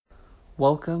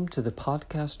Welcome to the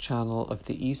podcast channel of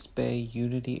the East Bay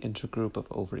Unity Intergroup of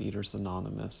Overeaters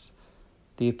Anonymous.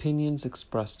 The opinions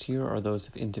expressed here are those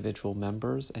of individual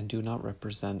members and do not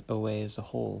represent OA as a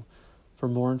whole. For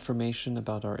more information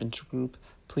about our intergroup,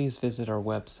 please visit our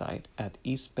website at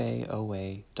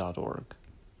eastbayoa.org.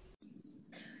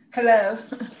 Hello,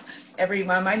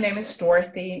 everyone. My name is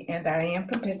Dorothy, and I am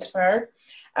from Pittsburgh.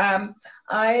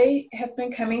 I have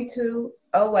been coming to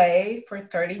OA for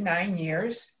 39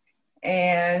 years,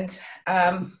 and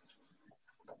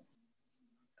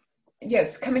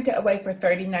coming to OA for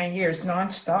 39 years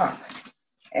nonstop,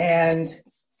 and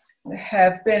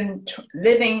have been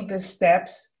living the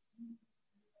steps,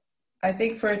 I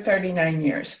think, for 39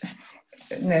 years.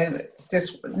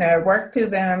 I worked through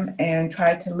them and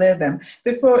tried to live them.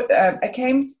 Before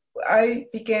I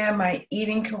began my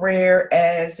eating career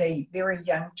as a very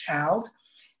young child.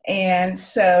 And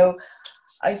so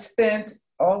I spent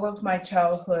all of my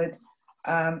childhood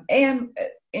and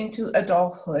into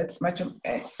adulthood, much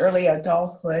early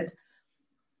adulthood,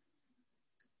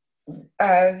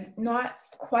 not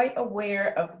quite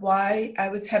aware of why I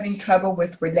was having trouble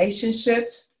with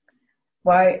relationships,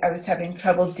 why I was having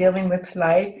trouble dealing with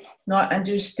life, not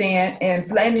understand and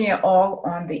blaming it all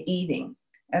on the eating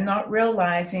and not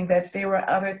realizing that there were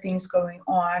other things going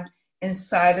on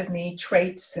inside of me,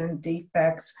 traits and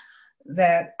defects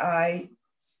that I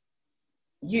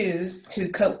used to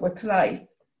cope with life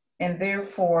and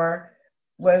therefore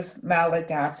was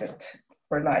maladapted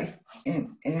for life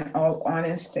in all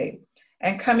honesty.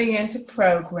 And coming into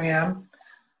program,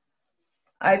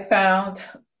 I got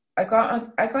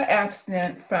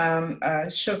abstinent from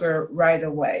sugar right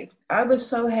away. I was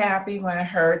so happy when I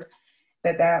heard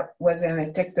that was an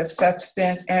addictive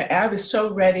substance, and I was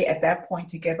so ready at that point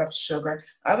to give up sugar.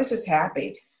 I was just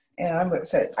happy, and I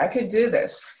said I could do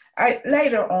this.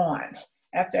 Later on,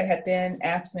 after I had been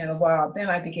abstinent a while, then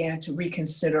I began to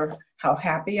reconsider how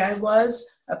happy I was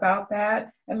about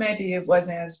that, and maybe it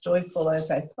wasn't as joyful as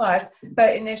I thought,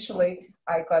 but initially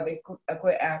I got a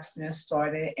good abstinence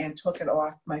started and took it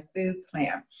off my food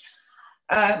plan.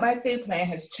 My food plan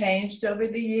has changed over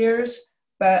the years,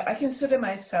 but I consider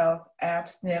myself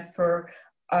abstinent for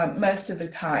most of the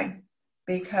time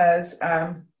because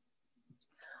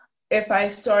if I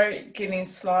start getting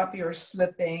sloppy or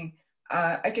slipping,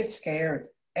 I get scared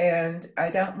and I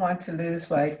don't want to lose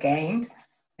what I've gained.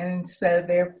 And so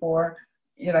therefore,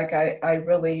 I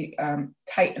really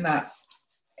tighten up.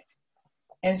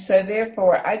 And so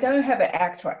therefore, I don't have an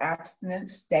actual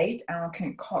abstinence state. I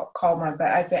can't call one,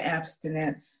 but I've been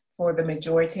abstinent for the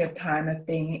majority of time of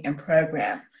being in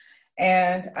program.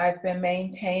 And I've been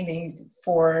maintaining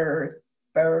for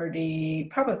probably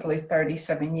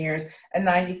 37 years, a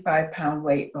 95-pound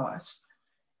weight loss.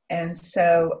 And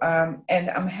so, and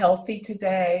I'm healthy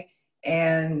today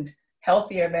and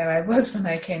healthier than I was when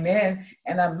I came in,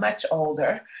 and I'm much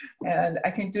older, and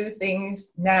I can do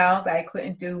things now that I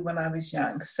couldn't do when I was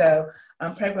young. So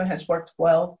program has worked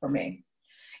well for me.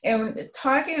 And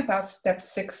talking about step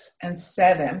 6 and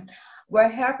 7, what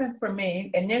happened for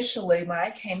me initially when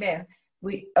I came in,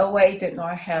 OA did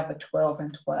not have a 12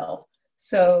 and 12.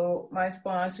 So my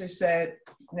sponsor said,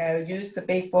 use the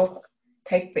big book,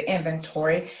 take the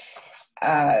inventory.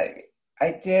 I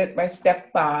did my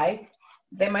step 5.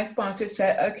 Then my sponsor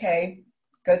said, okay,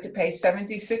 go to page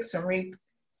 76 and read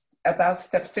about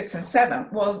step 6 and 7.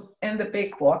 Well, in the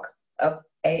big book of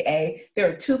AA, there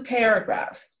are 2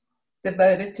 paragraphs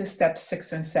devoted to step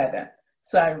 6 and 7.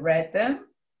 So I read them.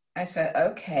 I said,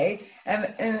 okay.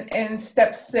 And in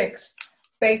step 6,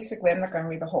 basically, I'm not going to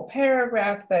read the whole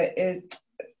paragraph,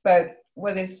 but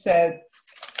what it said,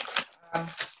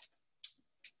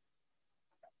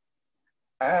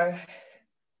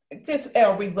 just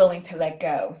are we willing to let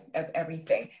go of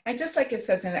everything? And just like it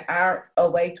says in our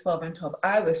OA 12 and 12,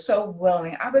 I was so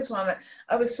willing. I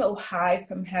was so high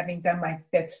from having done my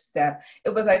 5th step.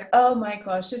 It was like, oh my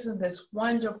gosh, isn't this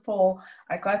wonderful?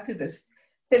 I got through this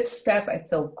 5th step. I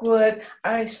feel good.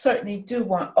 I certainly do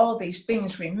want all these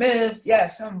things removed.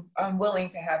 Yes, I'm willing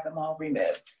to have them all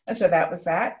removed. And so that was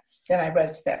that. Then I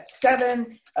read step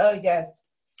 7. Oh yes,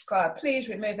 God, please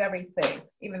remove everything,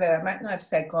 even though I might not have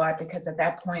said God because at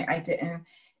that point I didn't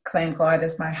claim God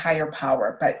as my higher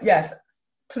power. But yes,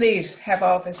 please have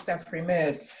all this stuff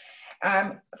removed.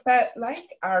 But like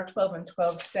our 12 and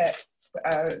 12 set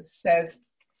says,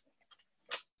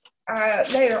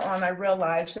 later on I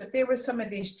realized that there were some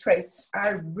of these traits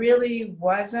I really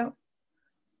wasn't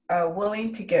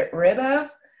willing to get rid of.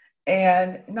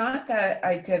 And not that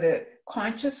I did it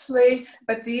consciously,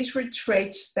 but these were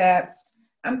traits that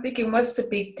I'm thinking, what's the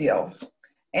big deal?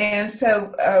 And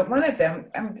so one of them,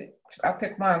 I'll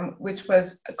pick one, which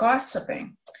was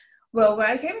gossiping. Well, when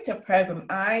I came into the program,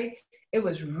 it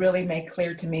was really made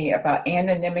clear to me about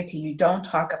anonymity. You don't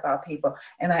talk about people.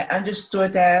 And I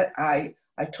understood that. I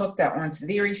took that one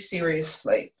very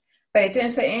seriously. But it didn't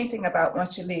say anything about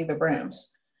once you leave the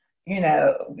rooms.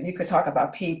 You could talk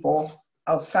about people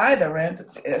outside the rooms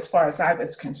as far as I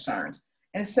was concerned.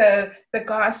 And so the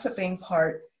gossiping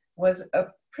part was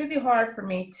pretty hard for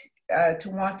me to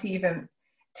want to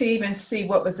even see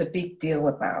what was a big deal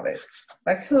about it.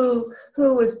 Like who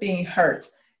was being hurt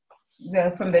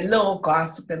from the little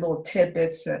gossip, the little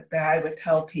tidbits that I would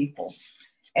tell people.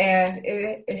 And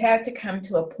it had to come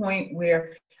to a point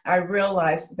where I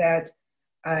realized that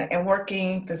in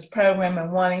working this program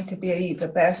and wanting to be the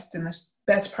best and the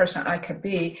best person I could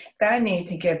be, that I needed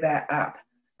to give that up,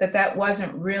 that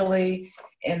wasn't really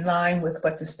in line with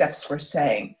what the steps were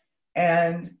saying.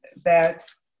 And that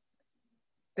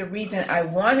the reason I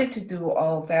wanted to do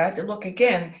all that, to look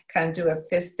again, kind of do a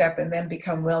fifth step and then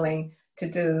become willing to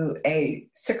do a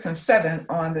 6 and 7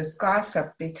 on this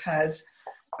gossip, because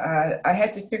I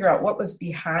had to figure out what was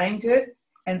behind it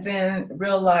and then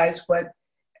realize what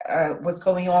was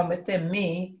going on within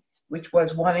me, which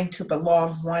was wanting to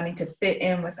belong, wanting to fit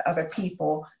in with other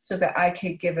people so that I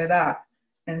could give it up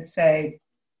and say,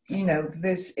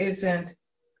 this isn't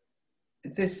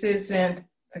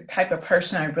the type of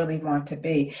person I really want to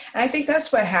be. And I think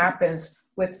that's what happens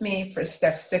with me for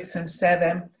step 6 and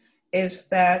 7, is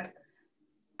that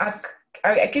I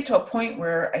get to a point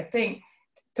where I think,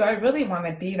 do I really want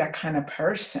to be that kind of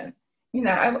person?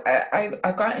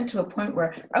 I got into a point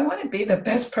where I want to be the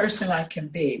best person I can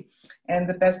be, and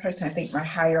the best person I think my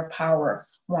higher power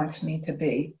wants me to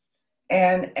be.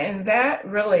 And that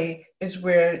really is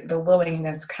where the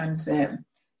willingness comes in.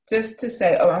 Just to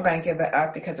say, oh, I'm going to give it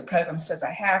up because the program says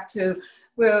I have to,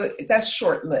 well, that's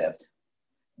short-lived.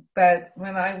 But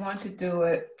when I want to do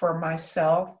it for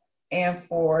myself and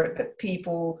for the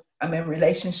people I'm in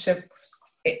relationships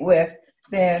with,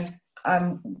 then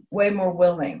I'm way more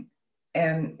willing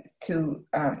and to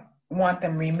want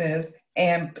them removed.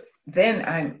 And then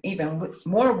I'm even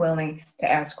more willing to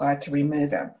ask God to remove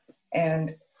them.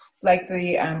 And like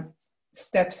the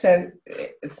Step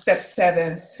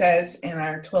 7 says in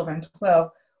our 12 and 12,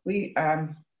 we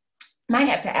might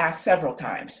have to ask several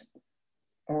times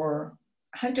or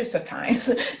hundreds of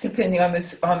times, depending on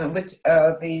which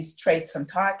of these traits I'm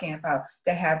talking about,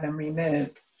 to have them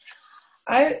removed.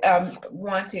 I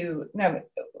want to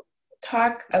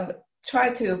try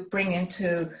to bring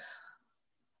into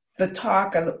the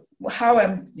talk of how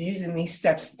I'm using these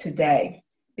steps today,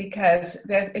 because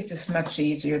that is just much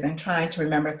easier than trying to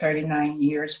remember 39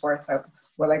 years worth of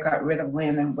what I got rid of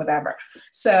Lynn and whatever.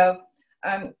 So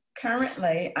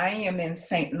currently I am in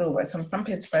St. Louis. I'm from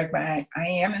Pittsburgh, but I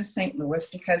am in St. Louis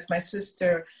because my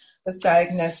sister was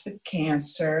diagnosed with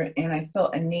cancer, and I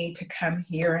felt a need to come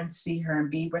here and see her and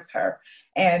be with her,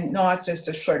 and not just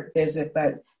a short visit,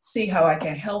 but see how I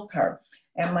can help her.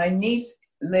 And my niece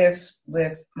lives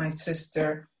with my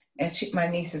sister, and my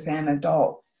niece is an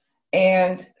adult.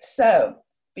 And so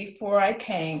before I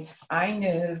came, I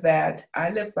knew that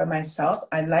I lived by myself.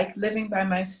 I like living by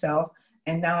myself.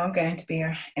 And now I'm going to be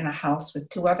in a house with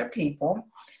 2 other people,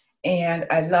 and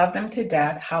I love them to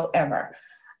death. However,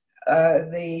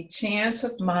 the chance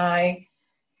of my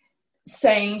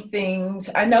saying things,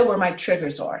 I know where my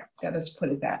triggers are. Let's put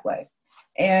it that way.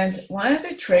 And one of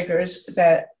the triggers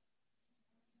that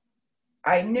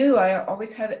I knew I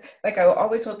always had, like I would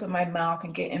always open my mouth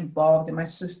and get involved in my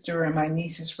sister and my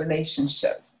niece's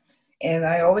relationship. And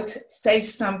I always say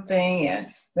something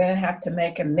and then have to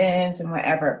make amends and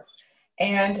whatever.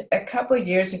 And a couple of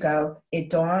years ago,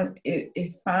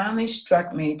 it finally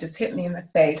struck me, just hit me in the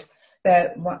face,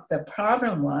 that what the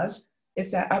problem was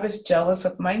is that I was jealous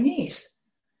of my niece.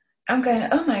 I'm going,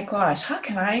 oh my gosh, how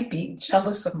can I be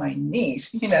jealous of my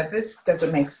niece? This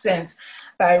doesn't make sense.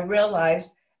 But I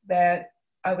realized that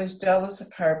I was jealous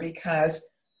of her because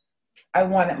I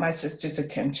wanted my sister's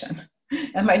attention.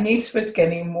 And my niece was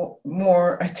getting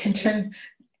more attention,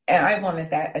 and I wanted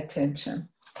that attention.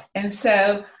 And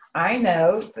so I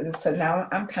know, so now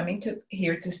I'm coming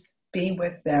here to be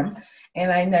with them,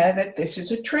 and I know that this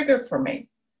is a trigger for me,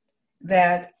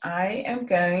 that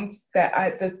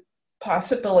the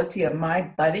possibility of my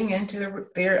butting into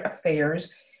their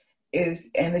affairs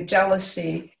and the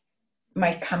jealousy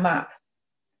might come up.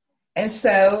 And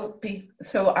so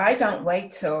I don't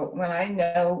wait till when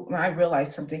I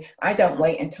realize something, I don't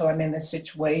wait until I'm in the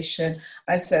situation.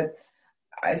 I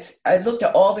looked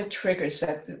at all the triggers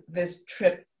that this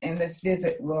trip and this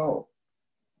visit will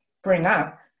bring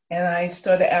up. And I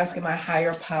started asking my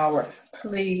higher power,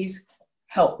 please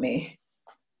help me.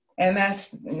 And that's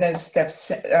the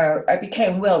steps. I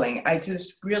became willing. I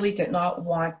just really did not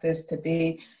want this to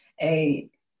be a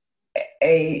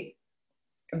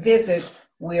visit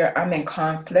where I'm in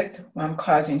conflict, where I'm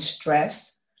causing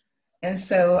stress. And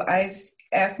so I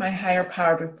asked my higher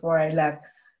power before I left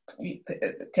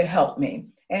to help me.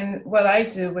 And what I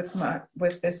do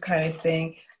with this kind of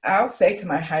thing, I'll say to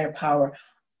my higher power,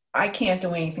 I can't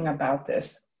do anything about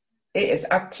this. It is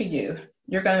up to you.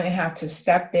 You're going to have to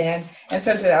step in. And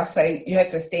sometimes I'll say, you have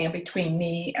to stand between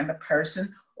me and the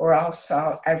person, or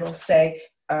also I will say,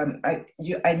 I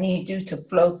need you to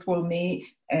flow through me,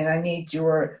 and I need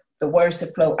the words to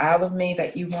flow out of me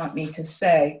that you want me to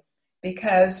say,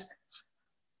 because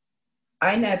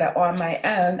I know that on my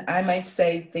own, I might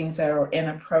say things that are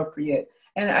inappropriate.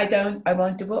 And I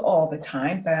won't do it all the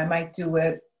time, but I might do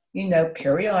it,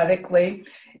 periodically,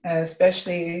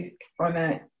 especially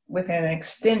with an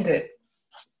extended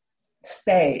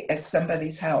stay at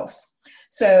somebody's house.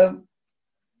 So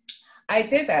I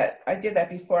did that. I did that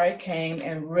before I came,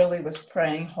 and really was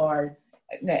praying hard,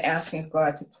 asking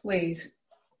God to please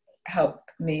help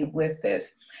me with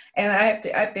this. And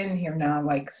I've been here now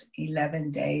like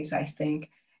 11 days, I think.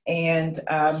 And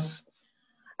a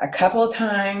couple of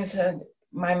times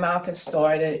my mouth has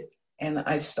started and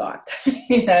I stopped,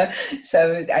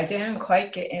 so I didn't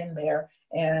quite get in there,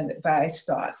 but I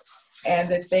stopped. And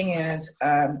the thing is,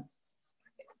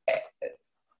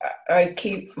 I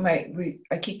keep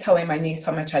telling my niece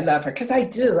how much I love her, because I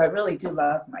do. I really do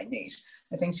love my niece.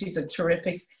 I think she's a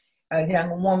terrific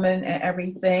young woman and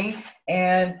everything.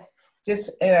 And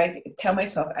I tell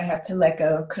myself I have to let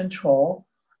go of control,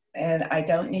 and I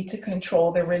don't need to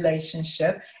control the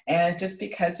relationship. And just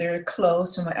because they're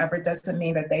close and whatever doesn't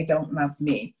mean that they don't love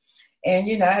me.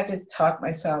 And I have to talk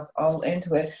myself all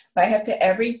into it. But I have to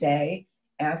every day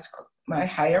ask my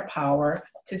higher power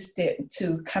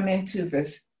to come into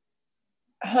this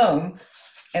home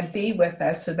and be with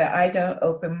us, so that I don't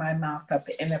open my mouth up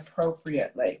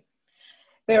inappropriately.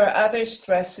 There are other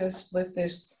stresses with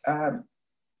this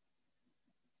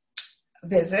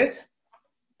visit,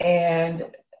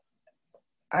 and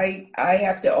I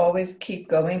have to always keep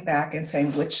going back and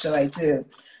saying, what should I do?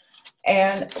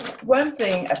 And one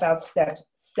thing about step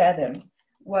 7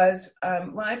 was,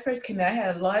 when I first came in, I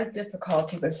had a lot of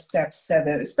difficulty with step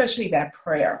 7, especially that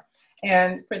prayer.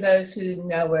 And for those who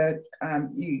know it,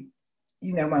 you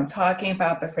know what I'm talking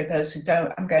about, but for those who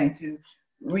don't, I'm going to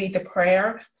read the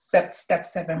prayer, step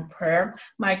 7 prayer.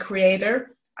 My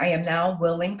Creator, I am now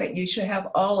willing that you should have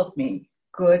all of me,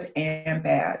 good and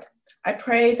bad. I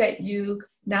pray that you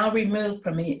now remove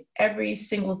from me every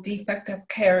single defect of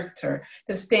character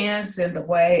that stands in the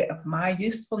way of my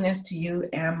usefulness to you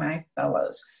and my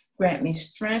fellows. Grant me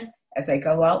strength as I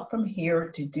go out from here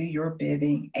to do your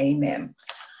bidding. Amen.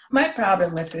 My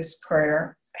problem with this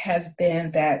prayer has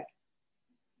been that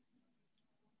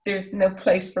there's no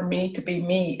place for me to be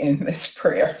me in this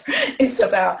prayer. It's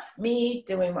about me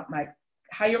doing what my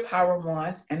higher power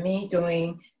wants, and me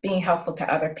being helpful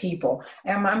to other people.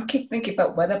 And I'm keep thinking,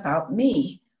 but what about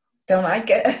me? Don't I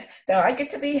get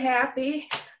to be happy?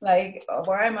 Like,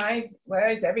 why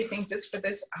is everything just for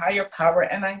this higher power?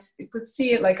 And I would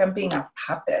see it like I'm being a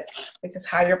puppet. Like this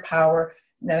higher power,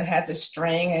 has a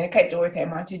string, and okay, Dorothy, I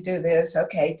want you to do this,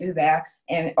 okay, do that,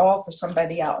 and all for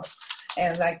somebody else.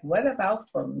 And like, what about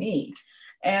for me?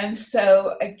 And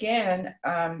so again,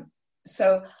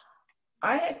 so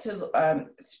I had to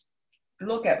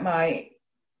look at my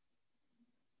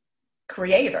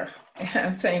Creator.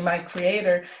 I'm saying my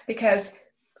Creator, because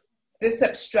this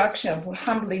obstruction of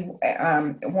humbly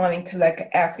wanting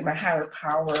to asking my higher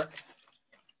power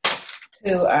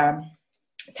to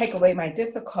take away my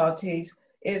difficulties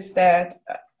is that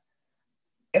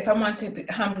if I want to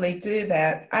humbly do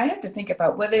that, I have to think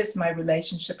about what is my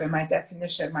relationship and my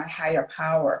definition of my higher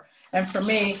power. And for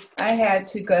me, I had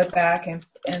to go back and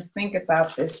think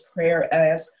about this prayer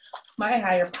as my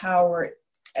higher power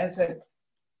as a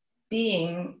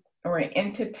being or an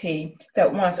entity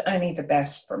that wants only the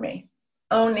best for me,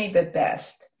 only the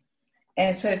best.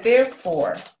 And so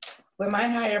therefore, when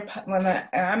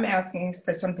I'm asking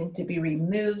for something to be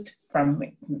removed from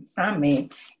me,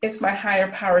 it's my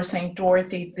higher power saying,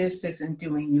 Dorothy, this isn't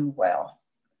doing you well.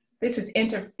 This is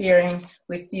interfering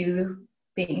with you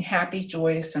being happy,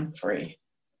 joyous, and free.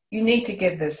 You need to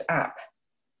give this up.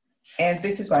 And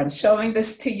this is why I'm showing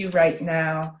this to you right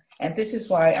now. And this is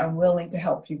why I'm willing to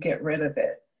help you get rid of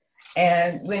it.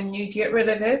 And when you get rid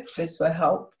of it, this will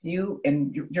help you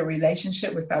in your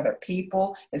relationship with other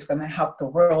people. It's going to help the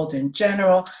world in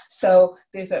general. So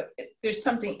there's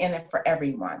something in it for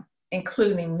everyone,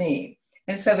 including me.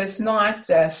 And so it's not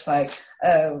just like,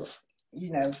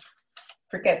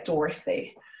 forget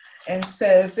Dorothy. And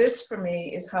so this for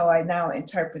me is how I now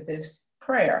interpret this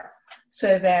prayer.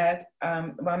 So that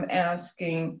I'm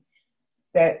asking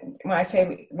that when I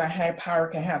say my higher power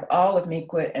can have all of me,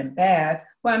 good and bad,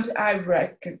 well, I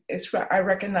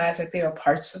recognize that there are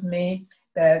parts of me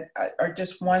that are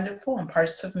just wonderful and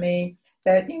parts of me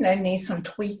that, need some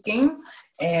tweaking,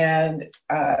 and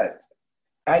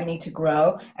I need to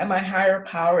grow. And my higher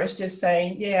power is just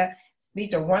saying, yeah,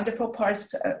 these are wonderful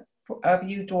parts of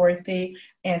you, Dorothy,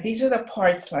 and these are the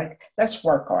parts, like, let's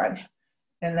work on,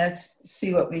 and let's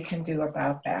see what we can do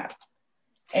about that.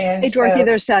 And hey, Dorothy,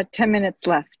 there's 10 minutes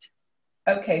left.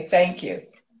 Okay, thank you.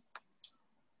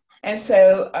 And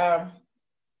so,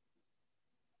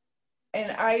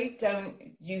 and I don't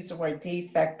use the word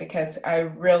defect because I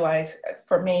realize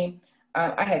for me,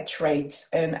 I had traits,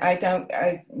 and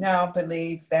I now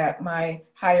believe that my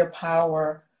higher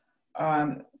power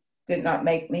did not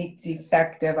make me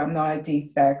defective. I'm not a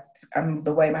defect. I'm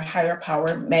the way my higher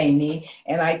power made me,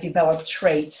 and I developed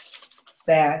traits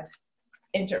that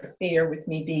interfere with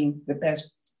me being the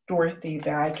best Dorothy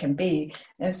that I can be.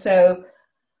 And so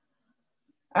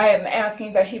I am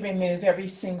asking that he remove every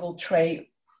single trait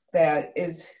that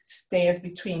stands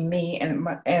between me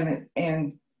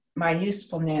and my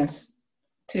usefulness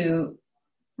to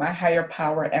my higher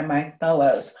power and my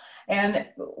fellows. And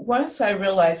once I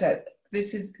realized that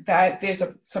there's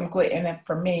some good in it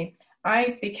for me,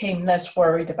 I became less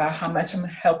worried about how much I'm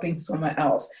helping someone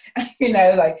else.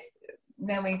 Like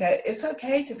knowing that it's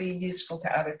okay to be useful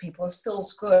to other people. It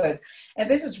feels good. And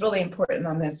this is really important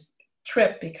on this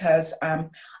trip because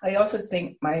I also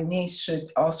think my niece should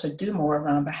also do more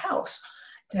around the house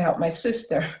to help my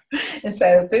sister. And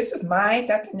so this is my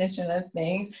definition of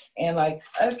things. And like,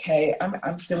 okay,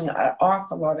 I'm doing an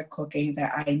awful lot of cooking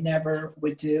that I never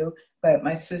would do, but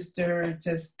my sister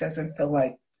just doesn't feel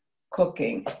like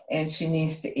cooking, and she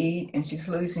needs to eat, and she's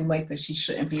losing weight that she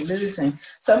shouldn't be losing.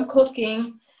 So I'm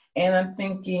cooking, and I'm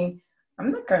thinking, I'm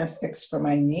not going to fix for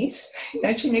my niece.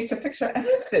 She needs to fix her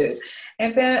own food.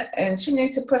 And she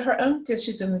needs to put her own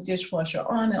dishes in the dishwasher,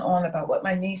 on and on about what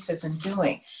my niece isn't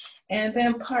doing. And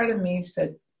then part of me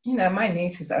said, my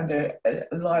niece is under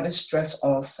a lot of stress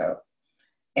also.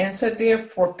 And so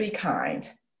therefore, be kind.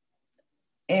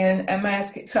 And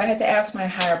so I had to ask my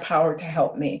higher power to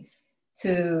help me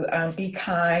to be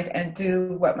kind and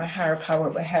do what my higher power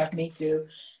would have me do.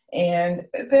 And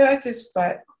then I just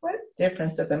thought, what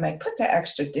difference does it make? Put the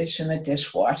extra dish in the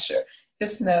dishwasher.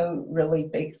 It's no really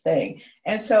big thing.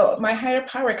 And so my higher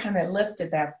power kind of lifted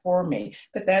that for me,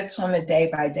 but that's on a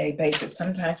day-by-day basis.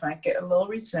 Sometimes I get a little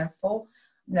resentful.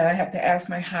 Then I have to ask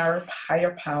my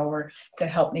higher power to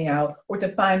help me out or to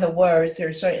find the words. There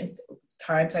are certain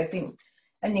times I think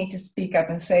I need to speak up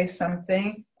and say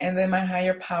something, and then my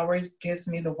higher power gives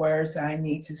me the words I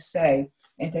need to say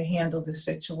and to handle the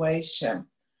situation.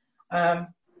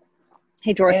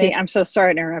 Hey, Dorothy, I'm so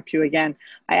sorry to interrupt you again.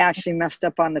 I actually messed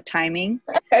up on the timing.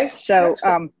 Okay. So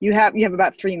you have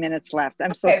about 3 minutes left.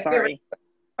 I'm so sorry.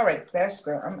 All right, that's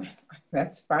good.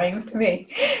 That's fine with me.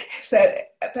 So,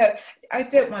 but I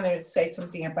did want to say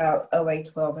something about OA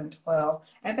 12 and 12,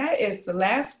 and that is the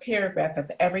last paragraph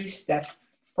of every step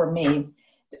for me.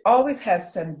 It always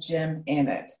has some gem in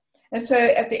it. And so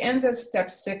at the end of step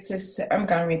 6, I'm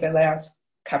going to read the last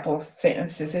couple of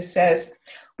sentences. It says,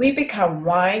 we become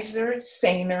wiser,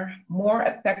 saner, more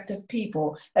effective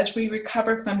people as we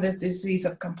recover from the disease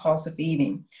of compulsive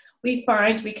eating. We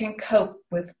find we can cope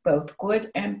with both good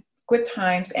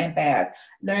times and bad,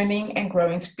 learning and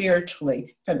growing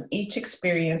spiritually from each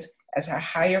experience as our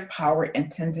higher power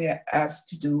intended us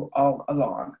to do all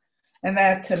along. And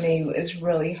that to me is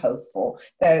really hopeful,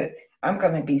 that I'm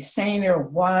going to be saner,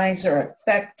 wiser,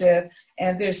 effective,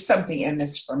 and there's something in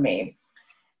this for me.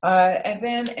 And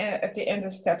then at the end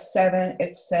of step 7,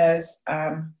 it says,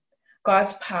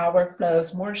 God's power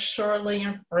flows more surely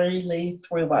and freely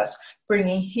through us,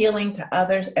 bringing healing to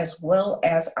others as well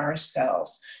as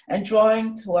ourselves, and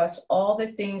drawing to us all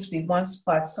the things we once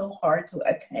fought so hard to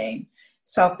attain: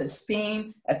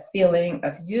 self-esteem, a feeling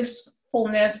of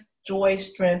usefulness, joy,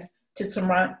 strength to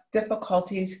surmount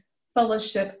difficulties,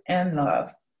 fellowship, and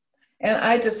love. And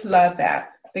I just love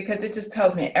that because it just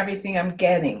tells me everything I'm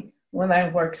getting when I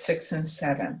work 6 and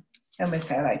 7. And with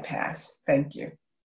that, I pass. Thank you.